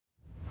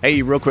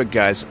Hey, real quick,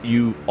 guys,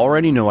 you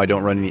already know I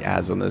don't run any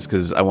ads on this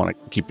because I want to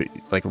keep it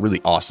like a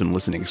really awesome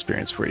listening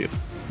experience for you.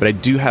 But I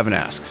do have an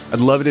ask. I'd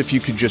love it if you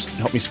could just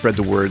help me spread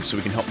the word so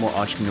we can help more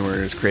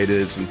entrepreneurs,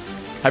 creatives, and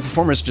high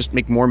performers just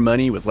make more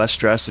money with less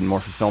stress and more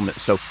fulfillment.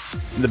 So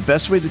the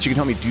best way that you can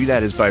help me do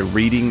that is by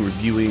reading,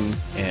 reviewing,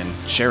 and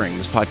sharing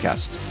this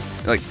podcast.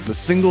 Like, the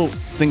single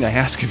thing I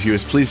ask of you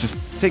is please just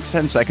take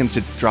 10 seconds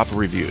to drop a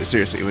review.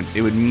 Seriously,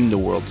 it would mean the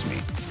world to me.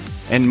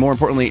 And more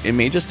importantly, it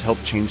may just help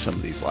change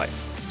somebody's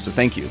life. So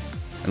thank you,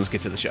 and let's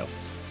get to the show.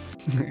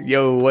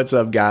 Yo, what's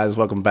up, guys?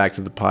 Welcome back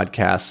to the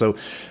podcast. So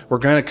we're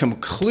going to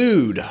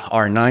conclude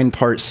our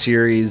 9-part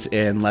series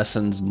in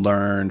lessons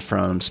learned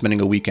from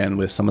spending a weekend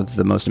with some of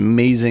the most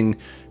amazing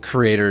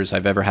creators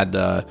I've ever had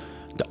the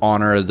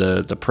honor,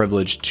 the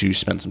privilege to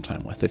spend some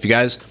time with. If you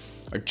guys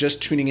are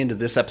just tuning into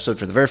this episode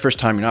for the very first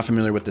time, you're not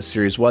familiar with this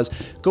series was,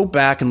 go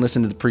back and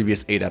listen to the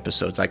previous 8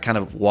 episodes. I kind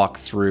of walk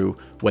through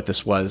what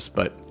this was,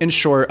 but in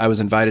short, I was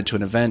invited to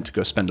an event to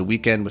go spend a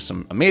weekend with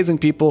some amazing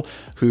people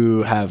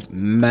who have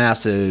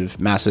massive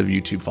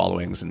YouTube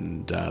followings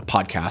and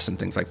podcasts and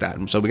things like that.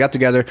 And so we got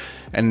together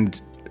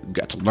and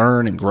got to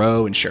learn and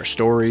grow and share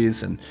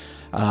stories. And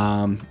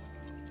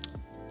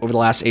over the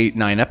last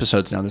 8-9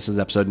 episodes, now this is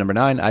episode number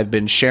 9, I've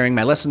been sharing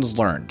my lessons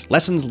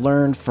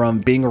learned from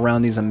being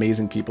around these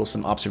amazing people,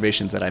 some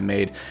observations that I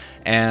made.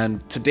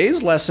 And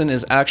today's lesson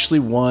is actually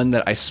one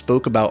that I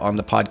spoke about on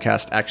the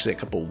podcast actually a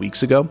couple of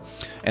weeks ago,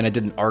 and I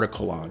did an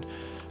article on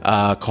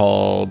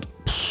called,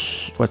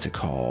 what's it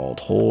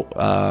called?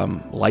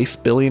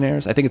 Life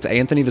Billionaires. I think it's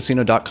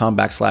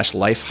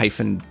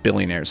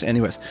anthonyvicino.com/life-billionaires.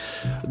 Anyways,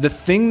 the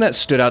thing that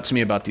stood out to me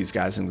about these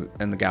guys and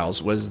the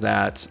gals was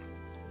that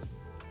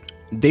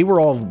they were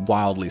all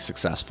wildly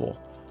successful,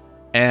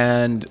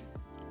 and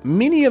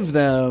many of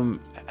them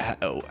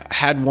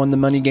had won the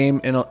money game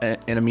in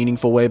a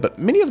meaningful way, but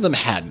many of them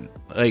hadn't.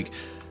 Like,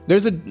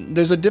 there's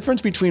a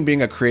difference between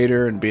being a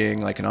creator and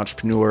being like an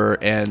entrepreneur,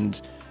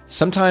 and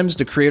sometimes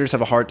the creators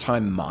have a hard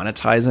time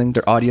monetizing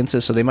their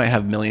audiences, so they might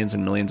have millions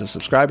and millions of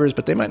subscribers,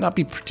 but they might not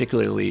be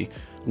particularly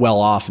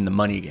well off in the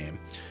money game.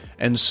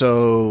 And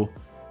so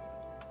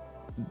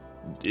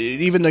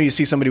even though you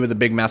see somebody with a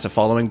big, massive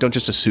following, don't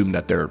just assume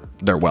that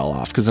they're well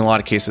off, because in a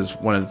lot of cases,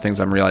 one of the things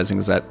I'm realizing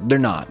is that they're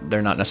not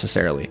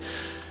necessarily.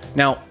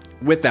 Now,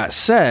 with that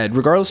said,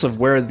 regardless of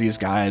where these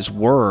guys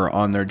were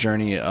on their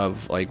journey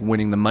of like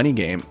winning the money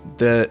game,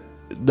 the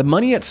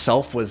money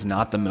itself was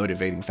not the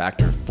motivating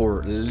factor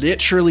for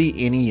literally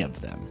any of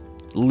them.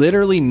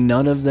 Literally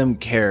none of them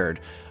cared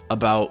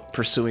about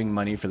pursuing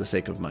money for the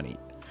sake of money.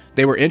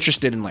 They were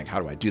interested in like,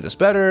 how do I do this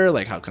better?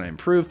 Like, how can I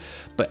improve?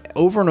 But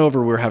over and over,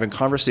 we were having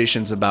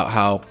conversations about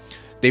how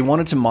they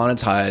wanted to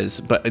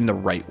monetize, but in the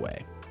right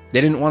way.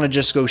 They didn't want to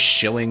just go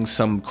shilling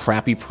some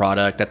crappy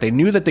product that they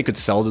knew that they could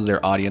sell to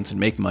their audience and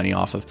make money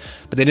off of,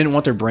 but they didn't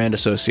want their brand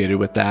associated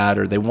with that,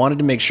 or they wanted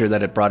to make sure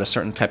that it brought a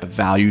certain type of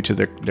value to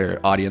their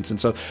audience. And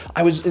so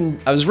I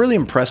was really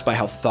impressed by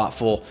how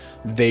thoughtful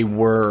they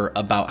were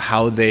about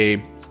how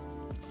they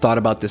thought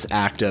about this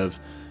act of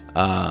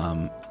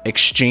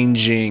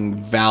exchanging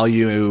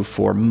value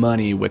for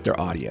money with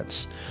their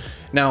audience.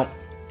 Now,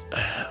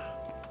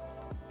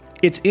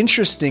 it's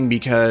interesting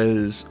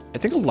because I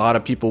think a lot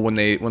of people, when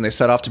they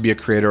set off to be a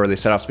creator or they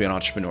set off to be an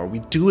entrepreneur, we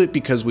do it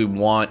because we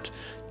want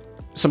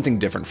something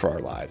different for our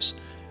lives.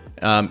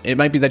 It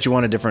might be that you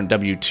want a different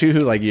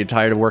W-2, like you're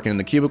tired of working in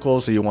the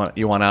cubicle, so you want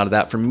out of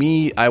that. For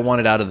me, I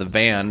wanted out of the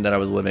van that I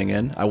was living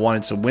in. I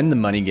wanted to win the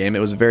money game. It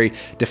was a very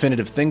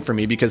definitive thing for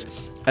me because,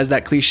 as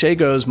that cliche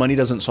goes, money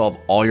doesn't solve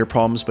all your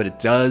problems, but it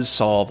does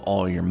solve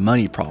all your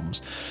money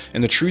problems.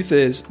 And the truth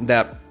is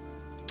that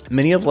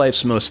many of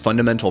life's most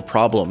fundamental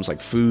problems,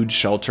 like food,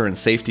 shelter, and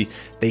safety,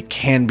 they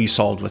can be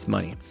solved with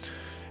money.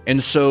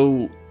 And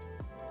so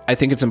I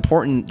think it's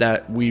important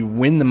that we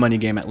win the money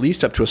game at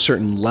least up to a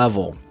certain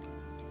level,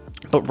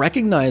 but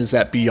recognize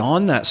that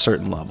beyond that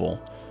certain level,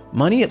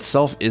 money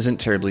itself isn't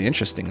terribly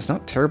interesting. It's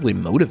not terribly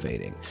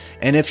motivating.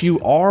 And if you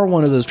are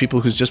one of those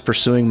people who's just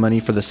pursuing money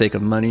for the sake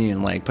of money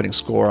and like putting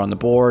score on the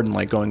board and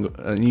like going,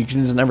 you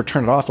can just never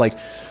turn it off, like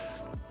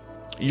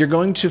you're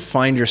going to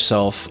find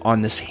yourself on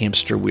this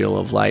hamster wheel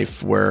of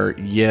life where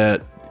you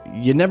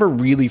never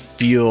really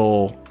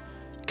feel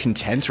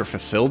content or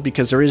fulfilled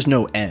because there is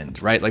no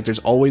end, right? Like there's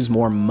always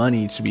more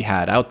money to be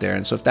had out there.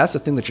 And so if that's the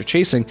thing that you're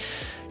chasing,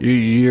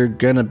 you're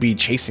going to be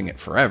chasing it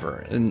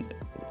forever. And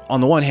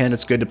on the one hand,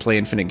 it's good to play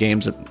infinite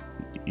games that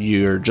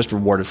you're just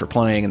rewarded for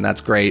playing, and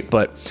that's great.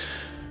 But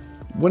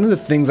one of the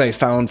things I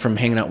found from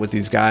hanging out with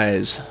these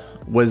guys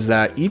was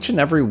that each and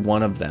every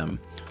one of them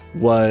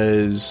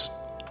was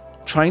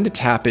trying to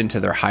tap into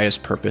their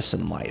highest purpose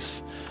in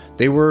life.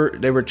 They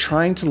were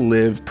trying to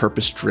live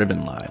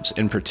purpose-driven lives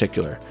in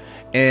particular.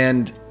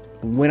 And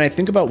when I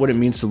think about what it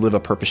means to live a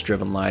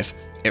purpose-driven life,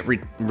 it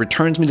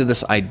returns me to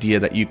this idea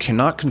that you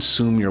cannot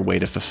consume your way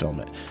to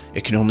fulfillment.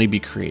 It can only be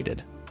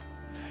created.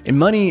 And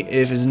money,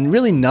 if is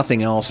really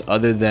nothing else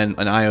other than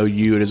an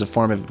IOU, it is a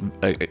form of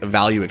a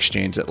value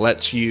exchange that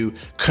lets you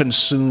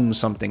consume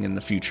something in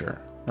the future,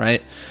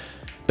 right?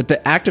 But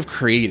the act of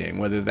creating,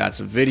 whether that's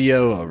a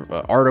video,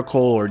 an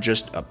article, or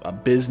just a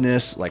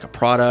business, like a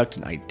product,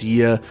 an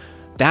idea,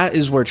 that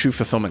is where true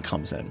fulfillment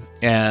comes in.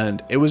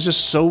 And it was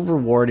just so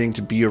rewarding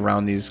to be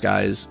around these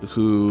guys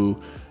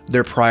who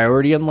their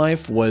priority in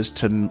life was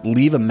to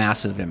leave a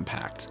massive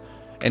impact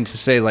and to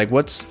say, like,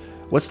 what's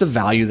the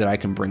value that I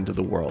can bring to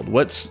the world?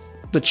 What's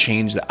the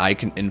change that I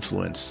can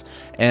influence?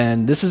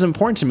 And this is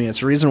important to me.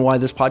 It's the reason why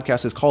this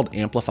podcast is called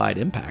Amplified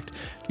Impact,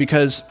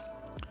 because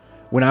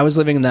when I was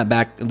living in the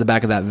back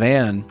of that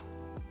van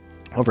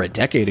over a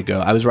decade ago,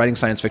 I was writing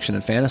science fiction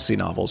and fantasy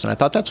novels, and I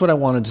thought that's what I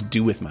wanted to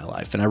do with my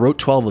life. And I wrote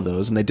 12 of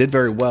those, and they did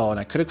very well, and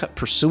I could have kept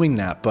pursuing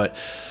that. But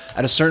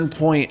at a certain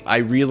point, I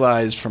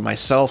realized for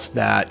myself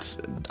that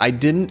I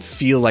didn't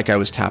feel like I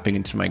was tapping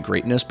into my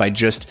greatness by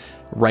just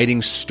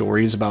writing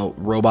stories about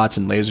robots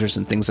and lasers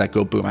and things that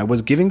go boom. I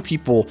was giving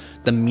people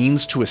the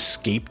means to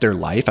escape their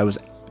life. I was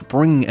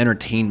bringing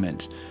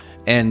entertainment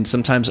and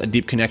sometimes a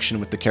deep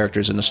connection with the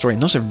characters in the story.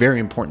 And those are very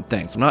important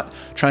things. I'm not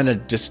trying to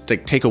just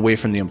take away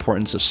from the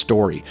importance of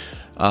story.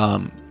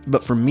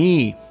 But for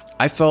me,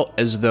 I felt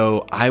as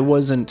though I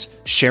wasn't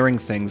sharing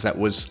things that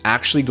was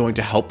actually going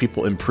to help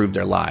people improve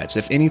their lives.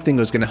 If anything,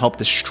 it was going to help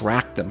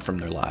distract them from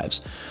their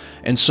lives.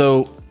 And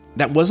so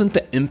that wasn't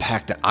the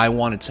impact that I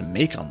wanted to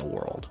make on the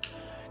world.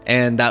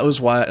 And that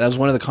was one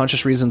of the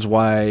conscious reasons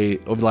why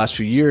over the last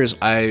few years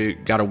I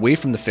got away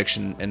from the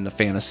fiction and the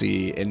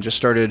fantasy and just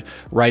started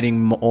writing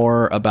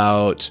more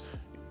about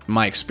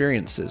my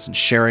experiences and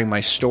sharing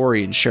my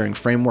story and sharing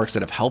frameworks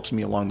that have helped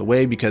me along the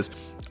way, because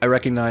I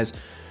recognize,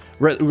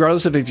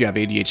 regardless of if you have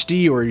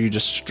ADHD or you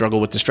just struggle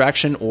with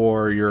distraction,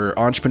 or you're an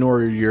entrepreneur,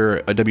 or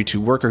you're a W-2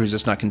 worker who's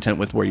just not content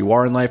with where you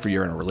are in life, or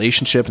you're in a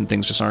relationship and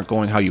things just aren't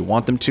going how you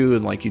want them to,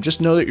 and like you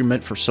just know that you're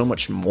meant for so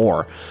much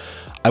more.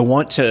 I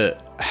want to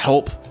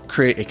help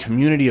create a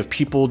community of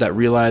people that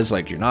realize,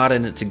 like, you're not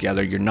in it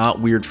together. You're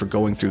not weird for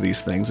going through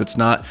these things.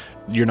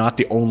 You're not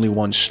the only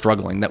one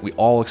struggling, that we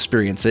all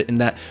experience it. And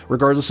that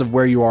regardless of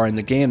where you are in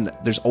the game,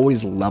 there's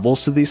always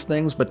levels to these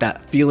things, but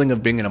that feeling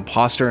of being an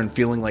imposter and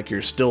feeling like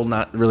you're still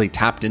not really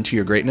tapped into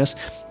your greatness,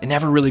 it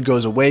never really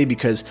goes away,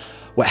 because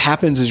what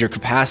happens is your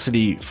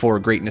capacity for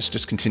greatness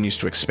just continues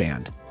to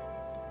expand,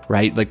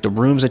 right? Like the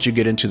rooms that you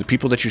get into, the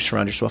people that you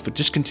surround yourself with,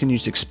 just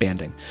continues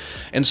expanding.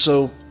 And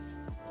so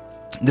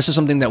this is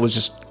something that was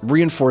just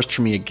reinforced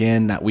for me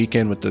again that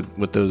weekend with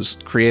those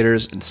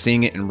creators, and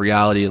seeing it in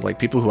reality, like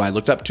people who I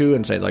looked up to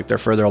and say, like, they're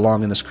further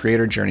along in this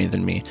creator journey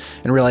than me,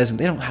 and realizing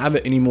they don't have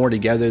it any more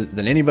together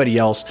than anybody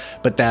else,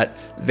 but that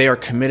they are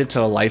committed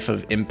to a life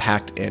of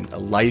impact and a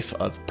life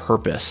of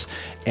purpose.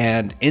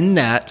 And in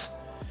that,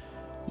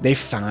 they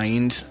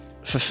find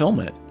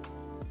fulfillment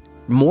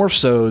more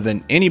so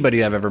than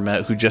anybody I've ever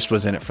met who just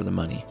was in it for the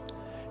money.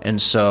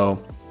 And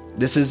so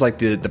this is like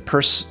the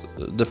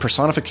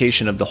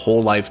personification of the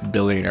whole life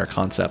billionaire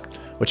concept,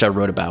 which I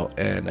wrote about.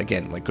 And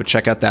again, like, go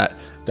check out that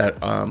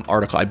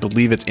article. I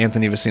believe it's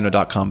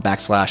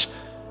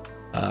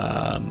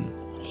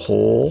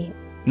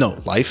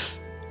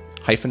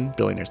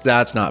anthonyvicino.com/life-billionaires.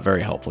 That's not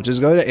very helpful.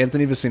 Just go to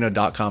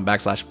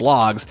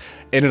anthonyvicino.com/blogs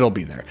and it'll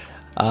be there.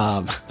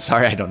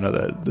 Sorry, I don't know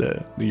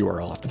the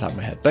URL off the top of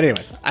my head. But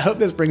anyways, I hope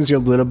this brings you a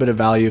little bit of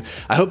value.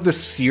 I hope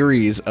this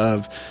series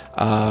of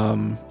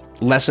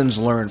lessons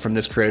learned from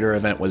this creator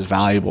event was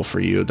valuable for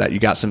you, that you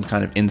got some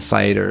kind of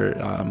insight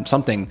or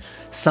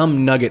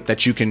some nugget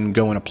that you can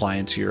go and apply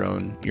into your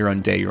own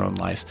day, your own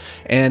life.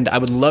 And I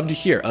would love to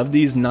hear, of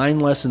these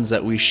 9 lessons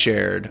that we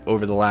shared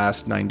over the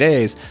last 9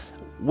 days,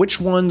 which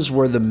ones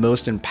were the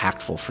most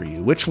impactful for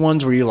you? Which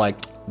ones were you like,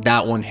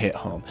 that one hit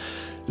home?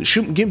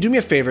 Do me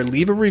a favor,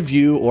 leave a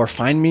review, or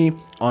find me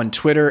on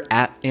Twitter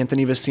at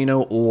Anthony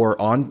Vicino,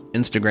 or on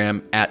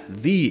Instagram at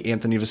the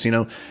Anthony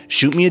Vicino.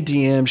 Shoot me a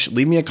DM,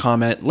 leave me a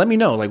comment. Let me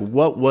know, like,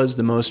 what was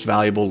the most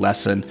valuable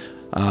lesson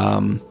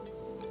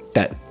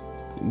that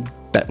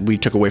we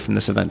took away from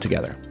this event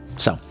together.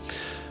 So,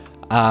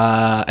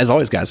 as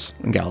always, guys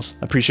and gals,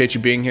 I appreciate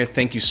you being here.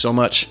 Thank you so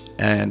much,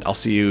 and I'll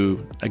see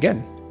you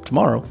again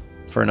tomorrow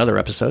for another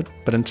episode.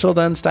 But until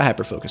then, stay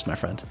hyper-focused, my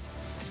friend.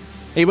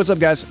 Hey, what's up,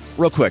 guys?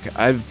 Real quick,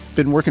 I've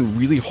been working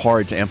really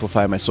hard to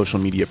amplify my social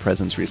media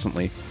presence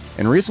recently,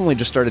 and recently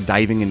just started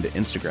diving into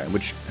Instagram,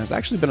 which has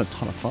actually been a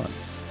ton of fun.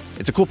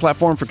 It's a cool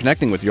platform for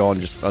connecting with you all in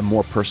just a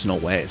more personal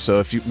way. So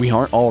if we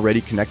aren't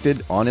already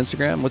connected on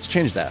Instagram, let's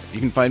change that. You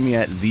can find me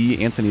at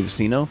the Anthony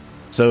Vicino.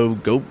 So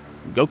go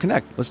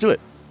connect. Let's do it.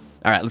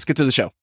 All right, let's get to the show.